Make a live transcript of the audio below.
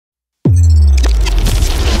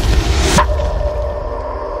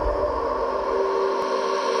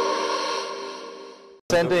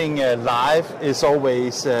presenting live is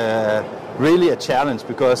always really a challenge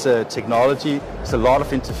because technology, there's a lot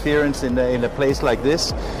of interference in a place like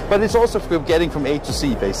this, but it's also getting from A to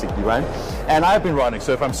C basically, right? And I've been running,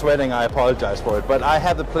 so if I'm sweating, I apologize for it, but I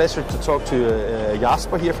have the pleasure to talk to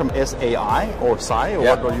Jasper here from SAI, or SAI, or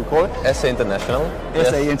what do you call it? SA International.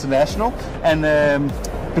 SA International, and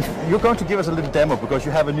you're going to give us a little demo because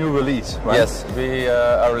you have a new release, right? Yes, we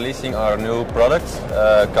are releasing our new product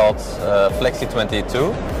called Flexi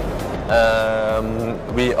 22.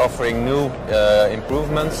 We're offering new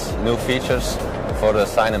improvements, new features for the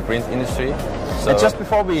sign and print industry. So, and just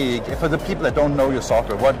before for the people that don't know your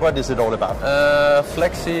software, what is it all about?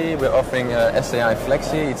 Flexi, we're offering SAI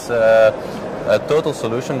Flexi. It's a total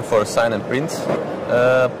solution for sign and print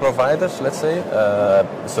providers, let's say.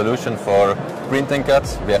 Solution for print and cut.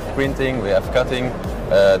 We have printing, we have cutting,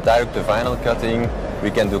 direct to vinyl cutting. We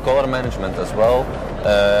can do color management as well.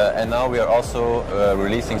 And now we are also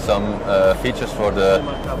releasing some features for the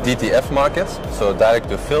DTF market, so direct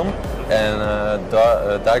to film and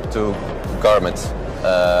direct to garment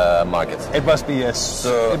market. It must be a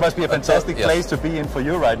fantastic place to be in for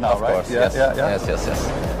you right now, right? Of course,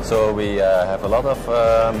 yes. So we have a lot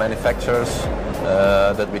of manufacturers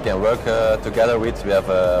that we can work together with. We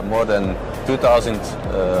have more than 2,000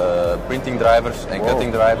 printing drivers and cutting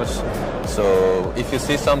drivers. So if you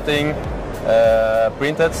see something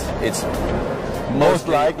printed, it's most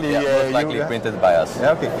likely printed by us.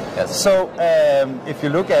 Yeah, okay. Yes. So if you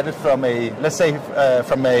look at it from let's say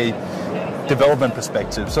from a development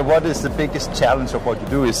perspective, so what is the biggest challenge of what you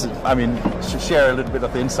do? Share a little bit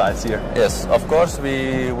of the insights here. Yes, of course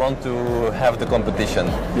we want to have the competition.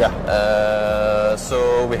 Yeah.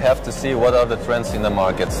 So we have to see what are the trends in the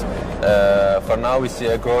market. For now we see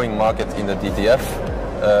a growing market in the DTF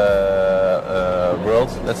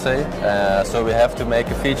world, let's say. So we have to make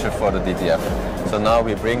a feature for the DTF. So now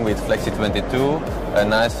we bring with Flexi 22 a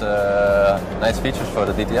nice features for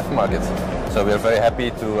the DTF market. So we are very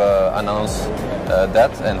happy to announce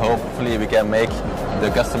that, and hopefully we can make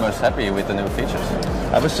the customers happy with the new features.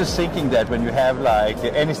 I was just thinking that when you have like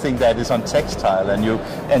anything that is on textile and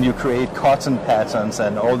you create cotton patterns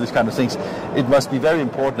and all these kind of things, it must be very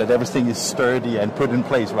important that everything is sturdy and put in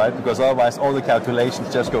place, right? Because otherwise all the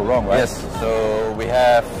calculations just go wrong, right? Yes, so we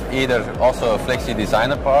have either also a Flexi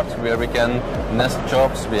designer part where we can nest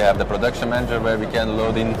jobs. We have the production manager where we can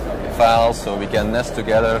load in files, so we can nest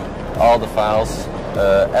together all the files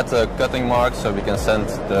at the cutting mark, so we can send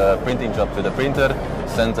the printing job to the printer,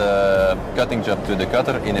 send a cutting job to the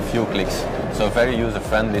cutter in a few clicks. So very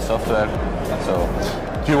user-friendly software. So,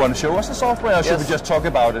 do you want to show us the software, or should we just talk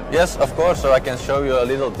about it? Yes, of course. So I can show you a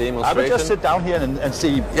little demonstration. I will just sit down here and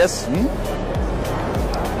see. Yes.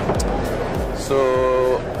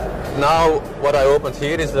 So now what I opened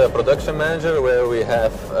here is the production manager, where we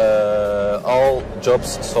have all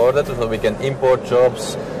jobs sorted, so we can import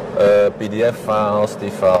jobs, PDF files,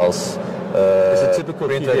 TIFF files. It's a typical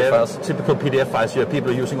PDF files here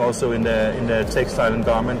people are using also in the textile and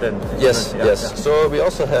garment and yes. So we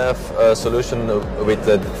also have a solution with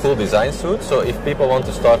the full design suite. So if people want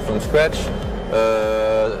to start from scratch,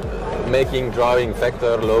 making, drawing,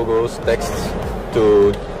 vector, logos, text,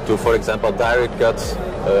 to for example direct cuts,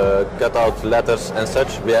 cut out letters and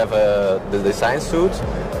such, we have the design suite.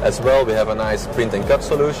 As well, we have a nice print and cut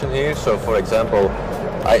solution here. So for example,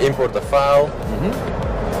 I import a file.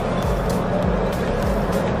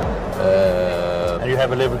 And you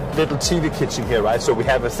have a little TV kitchen here, right? So we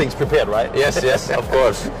have things prepared, right? Yes, of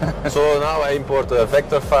course. So now I import a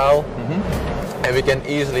vector file, and we can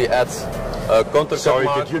easily add a contour. Sorry,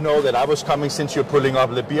 did you know that I was coming since you're pulling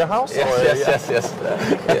up the beer house? Yes.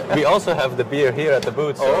 We also have the beer here at the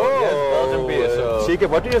booth. So Belgian beer. So. Chica,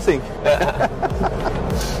 what do you think?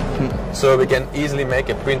 So we can easily make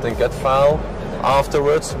a print and cut file.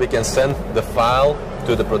 Afterwards, we can send the file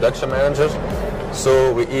to the production manager.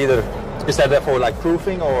 So we either... Is that for like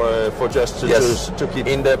proofing or for just to keep...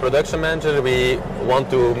 In the production manager, we want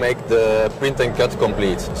to make the print and cut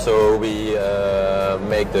complete. So we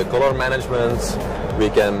make the color management, we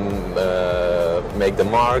can make the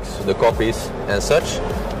marks, the copies and such.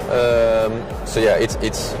 So yeah,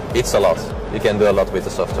 it's a lot. You can do a lot with the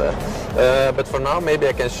software. But for now, maybe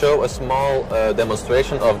I can show a small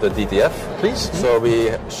demonstration of the DTF. Please. So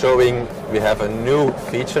we have a new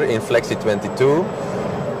feature in Flexi 22.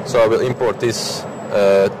 So I will import this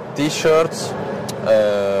T-shirt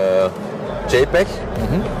JPEG.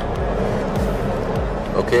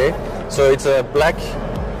 Okay. So it's a black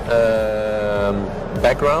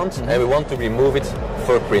background, and we want to remove it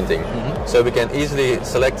for printing. So we can easily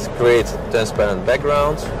select create transparent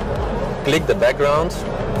background, click the background,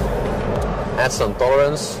 add some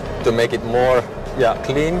tolerance to make it more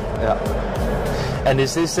clean. Yeah. And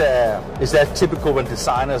is that typical when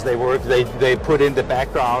designers they work? They put in the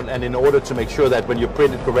background, and in order to make sure that when you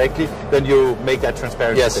print it correctly, then you make that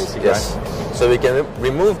transparent. Yes, basically, yes. Right? So we can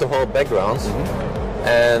remove the whole background,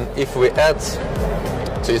 and if we add,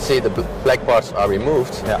 so you see the black parts are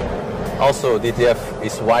removed. Yeah. Also, DTF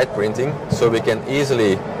is white printing, so we can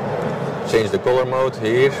easily change the color mode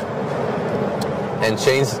here and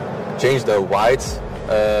change the white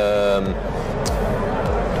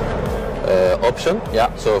option.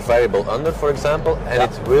 Yeah. So variable under, for example, and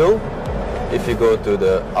it will, if you go to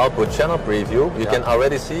the output channel preview, you can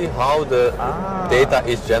already see how the data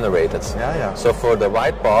is generated. Yeah, yeah. So for the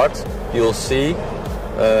white part, you'll see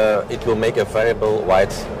it will make a variable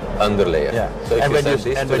white underlayer. Yeah. So if and you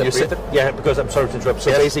send this to the printer, because I'm sorry to interrupt.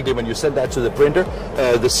 So basically, when you send that to the printer,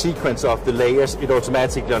 the sequence of the layers it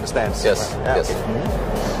automatically understands. Yes. Right?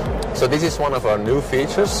 Yes. So this is one of our new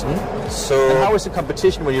features. So and how is the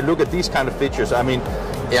competition when you look at these kind of features? I mean,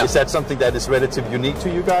 is that something that is relatively unique to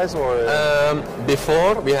you guys, or?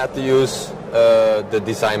 Before we had to use the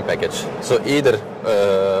design package. So either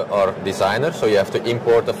our designer, so you have to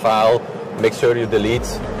import a file, make sure you delete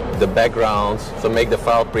the background, so make the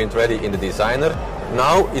file print ready in the designer.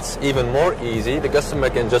 Now it's even more easy. The customer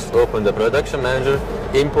can just open the production manager,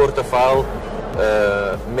 import the file,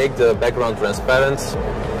 make the background transparent,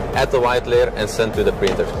 add the white layer and send to the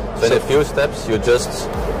printer. So in a few steps you just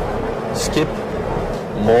skip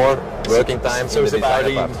more working time. So it's about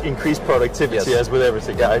increased productivity as with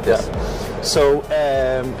everything, right? Yes.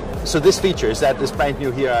 So this feature, is brand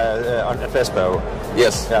new here on FESPA?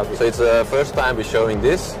 Yes. Yeah, okay. So it's the first time we're showing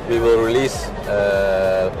this. We will release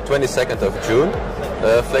 22nd of June,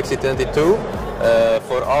 Flexi 22.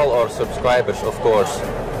 For all our subscribers, of course,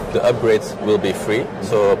 the upgrades will be free.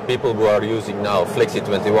 So people who are using now Flexi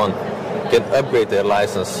 21 can upgrade their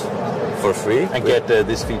license for free and get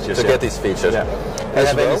these features. Get these features. Yeah. And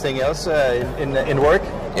have anything else in work?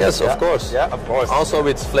 Yes, of course. Yeah, of course. Also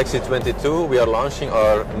with Flexi 22, we are launching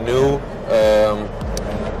our new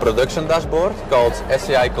production dashboard called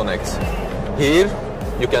SAI Connect. Here,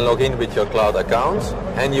 you can log in with your cloud account,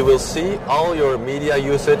 and you will see all your media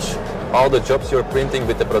usage, all the jobs you're printing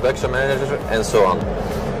with the production manager, and so on.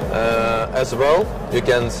 As well, you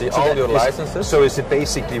can see all your licenses. So is it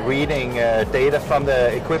basically reading data from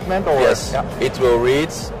the equipment? Or? Yes, it will read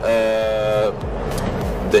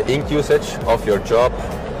the ink usage of your job,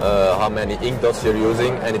 how many ink dots you're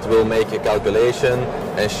using, and it will make a calculation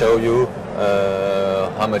and show you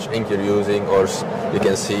how much ink you're using, or you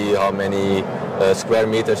can see how many square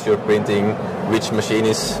meters you're printing, which machine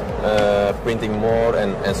is printing more,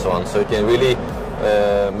 and so on. So you can really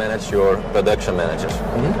manage your production manager.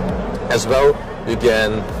 As well, you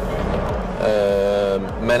can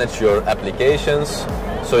manage your applications,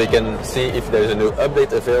 so you can see if there's a new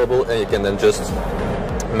update available, and you can then just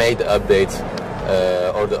make the update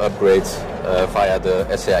or the upgrade via the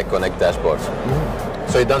SAI Connect dashboard.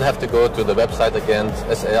 So you don't have to go to the website again,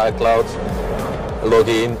 SAI Cloud, log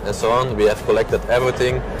in and so on. We have collected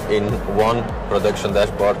everything in one production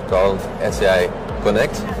dashboard called SAI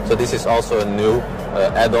Connect. So this is also a new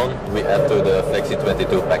add-on we add to the Flexi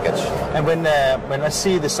 22 package. And when I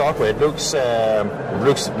see the software, it looks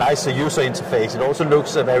nice, the user interface. It also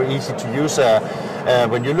looks very easy to use.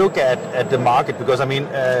 When you look at the market, because I mean,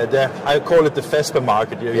 I call it the FESPA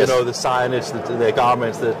market. You know, the signage, the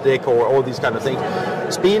garments, the decor, all these kind of things.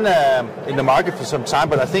 It's been in the market for some time,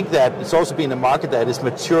 but I think that it's also been a market that is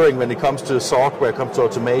maturing when it comes to software, comes to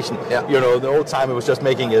automation. Yeah. You know, the old time it was just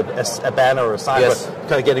making a banner or a sign, but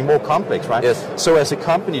kind of getting more complex, right? Yes. So as a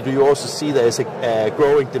company, do you also see there is a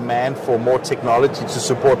growing demand for more technology to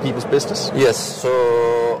support people's business? Yes.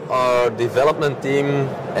 So our development team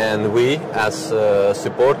and we, as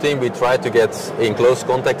support team, we try to get in close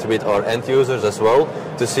contact with our end users as well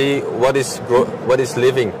to see what is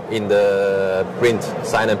living in the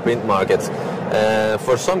sign and print market.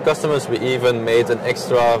 For some customers, we even made an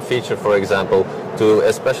extra feature, for example, to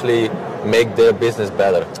especially make their business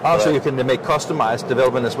better. So you can make customized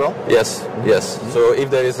development as well? Yes, yes. So if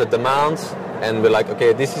there is a demand and we're like,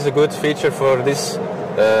 okay, this is a good feature for this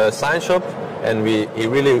sign shop, and he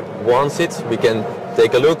really wants it, we can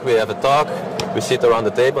take a look, we have a talk, we sit around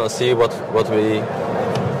the table and see what we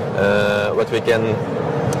can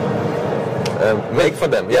make for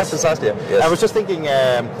them. Yes, precisely. Yes. I was just thinking,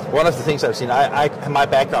 one of the things I've seen, my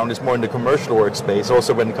background is more in the commercial workspace,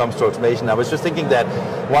 also when it comes to automation. I was just thinking that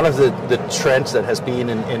one of the trends that has been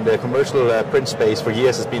in the commercial print space for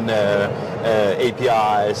years has been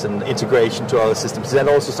APIs and integration to other systems. Is that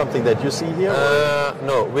also something that you see here?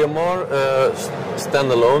 No, we're more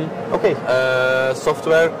standalone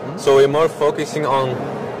software, so we're more focusing on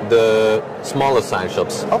the smaller sign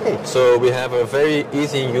shops. Okay. So we have a very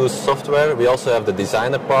easy use software. We also have the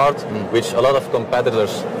designer part, which a lot of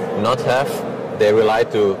competitors not have. They rely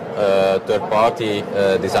to third-party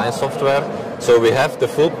design software. So we have the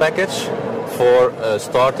full package for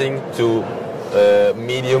starting to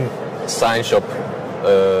medium sign shop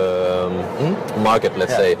market,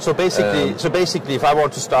 let's say. So basically, if I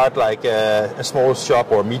want to start like a small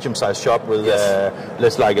shop or a medium-sized shop with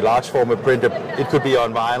let's like a large format printer, it could be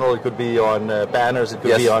on vinyl, it could be on banners, it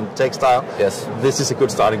could be on textile. Yes. This is a good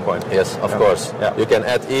starting point. Yes, of course. Yeah. You can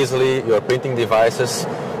add easily your printing devices.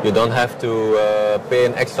 You don't have to pay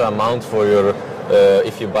an extra amount for your.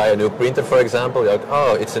 If you buy a new printer, for example, you're like,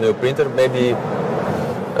 oh, it's a new printer. Maybe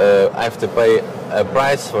I have to pay a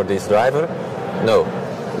price for this driver. No,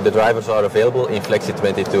 the drivers are available in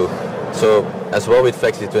Flexi22. So as well with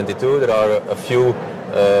Flexi22, there are a few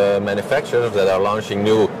manufacturers that are launching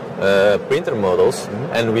new printer models,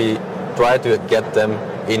 and we try to get them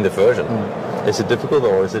in the version. Is it difficult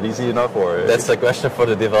or is it easy enough? Or that's a question for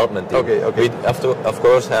the development team. Okay. We have to, of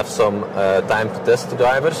course, have some time to test the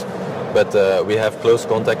drivers, but we have close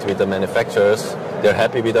contact with the manufacturers. They're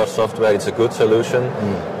happy with our software. It's a good solution.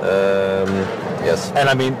 Yes. And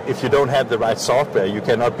I mean, if you don't have the right software, you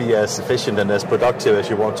cannot be as efficient and as productive as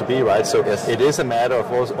you want to be, right? So it is a matter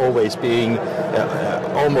of always being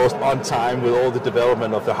almost on time with all the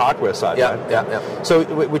development of the hardware side. Yeah, right? yeah. So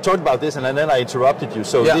we talked about this, and then I interrupted you.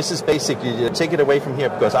 So this is basically, take it away from here,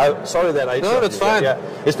 because sorry that I interrupted you. No, that's fine. Yeah.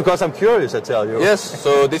 It's because I'm curious, I tell you. Yes,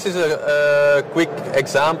 so this is a quick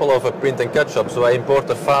example of a print and cut shop. So I import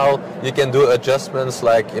a file. You can do adjustments,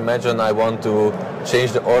 like imagine I want to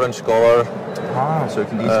change the orange color. So you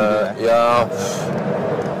can easily do that. Yeah,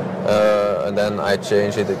 and then I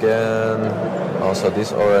change it again. Also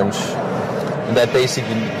this orange. And that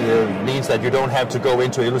basically means that you don't have to go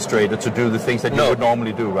into Illustrator to do the things that you would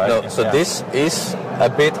normally do, right? No, so this is a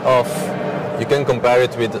bit of, you can compare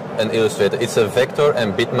it with an Illustrator. It's a vector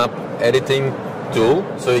and bitmap editing tool.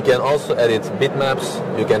 So you can also edit bitmaps,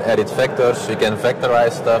 you can edit vectors, you can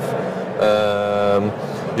vectorize stuff.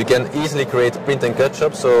 You can easily create print and cut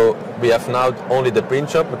shop. So we have now only the print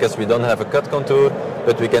shop because we don't have a cut contour,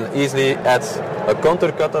 but we can easily add a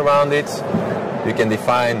contour cut around it. You can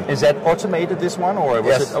define. Is that automated, this one, or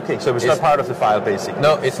was it? Okay, so it's not part of the file, basically.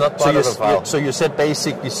 No, it's not part of the file. So you set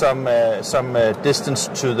basically some distance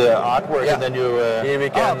to the artwork, and then you. Here we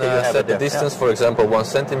can set the distance, for example, 1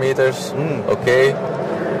 centimeters. Okay,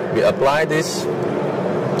 we apply this.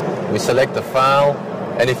 We select the file,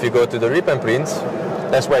 and if you go to the rip and print.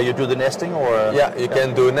 That's where you do the nesting, or you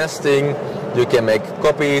can do nesting. You can make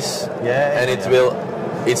copies, and it will.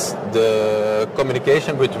 It's the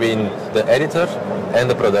communication between the editor and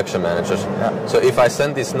the production manager. So if I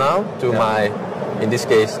send this now to my, in this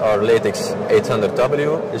case, our Latex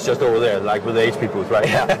 800W, it's just over there, like with the HP booth, right?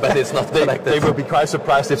 Yeah, but it's not connected. They will be quite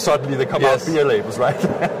surprised if suddenly they come out beer labels, right?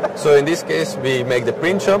 So in this case, we make the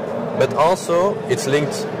print shop, but also it's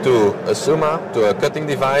linked to a Suma, to a cutting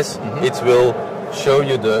device. It will show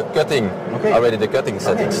you the cutting, already the cutting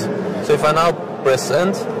settings. So if I now press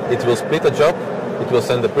send, it will split a job, it will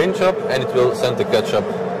send the print shop, and it will send the cut shop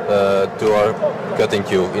to our cutting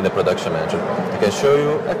queue in the production manager. I can show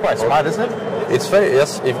you. That's quite smart, isn't it? It's very,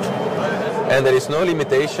 and there is no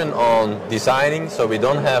limitation on designing, so we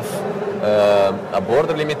don't have a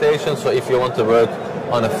border limitation. So if you want to work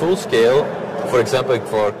on a full scale, for example,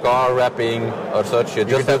 for car wrapping or such, you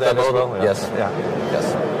just have that model. Yes.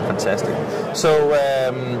 Fantastic. So,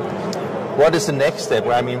 what is the next step?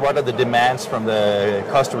 I mean, what are the demands from the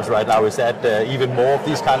customers right now? Is that even more of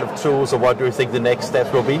these kind of tools, or what do you think the next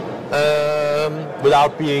steps will be?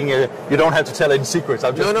 Without being, you don't have to tell any secrets.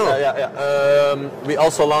 I'm just, we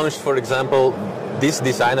also launched, for example, this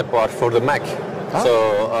designer part for the Mac.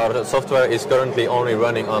 So our software is currently only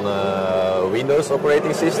running on Windows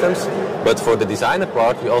operating systems, but for the designer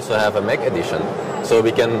part, we also have a Mac edition. So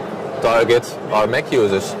we can target our Mac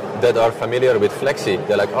users that are familiar with Flexi.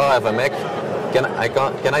 They're like, oh, I have a Mac.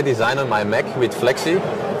 Can I design on my Mac with Flexi?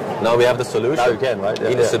 Now we have the solution. Now you can, right?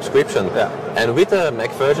 In the subscription. And with the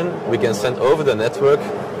Mac version, we can send over the network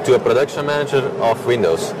to a production manager of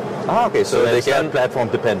Windows. Okay, so they can platform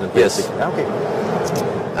dependent. Yes. Okay.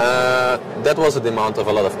 that was a demand of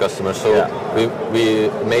a lot of customers. So we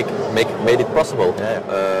made it possible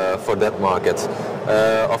for that market.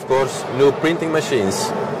 Of course, new printing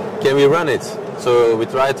machines. Can we run it? So we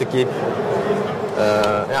try to keep.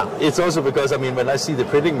 It's also because, I mean, when I see the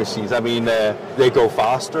printing machines, I mean, they go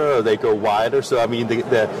faster, or they go wider. So, I mean,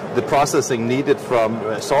 the processing needed from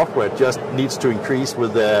software just needs to increase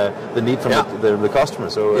with the need from the customer.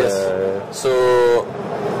 So,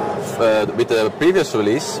 with the previous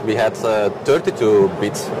release, we had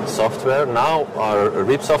 32-bit software. Now our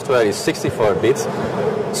RIP software is 64-bit.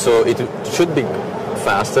 So it should be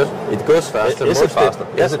faster. It goes faster. Is it faster?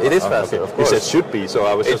 Yes, it is faster. Okay. Of course, it should be. So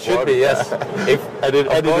I was just should be. Yes. If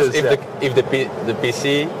the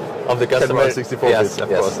PC of the customer 64 bits, of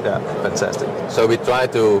course. Yeah, fantastic. So we try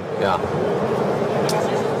to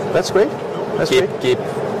That's great. Keep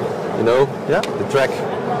the track.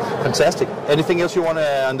 Fantastic. Anything else you want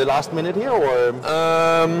to on the last minute here, or?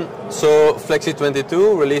 So Flexi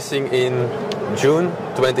 22 releasing in June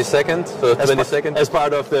 22nd. So 22nd as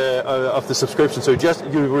part of the subscription. So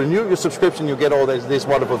you renew your subscription, you get all these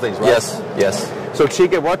wonderful things, right? Yes. So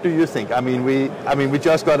Chike, what do you think? I mean, we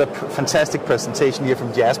just got a fantastic presentation here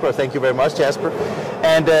from Jasper. Thank you very much, Jasper.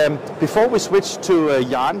 And before we switch to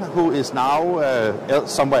Jan, who is now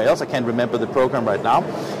somewhere else, I can't remember the program right now.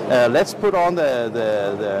 Let's put on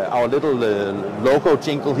our little logo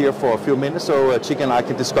jingle here for a few minutes, so Chike and I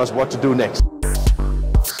can discuss what to do next.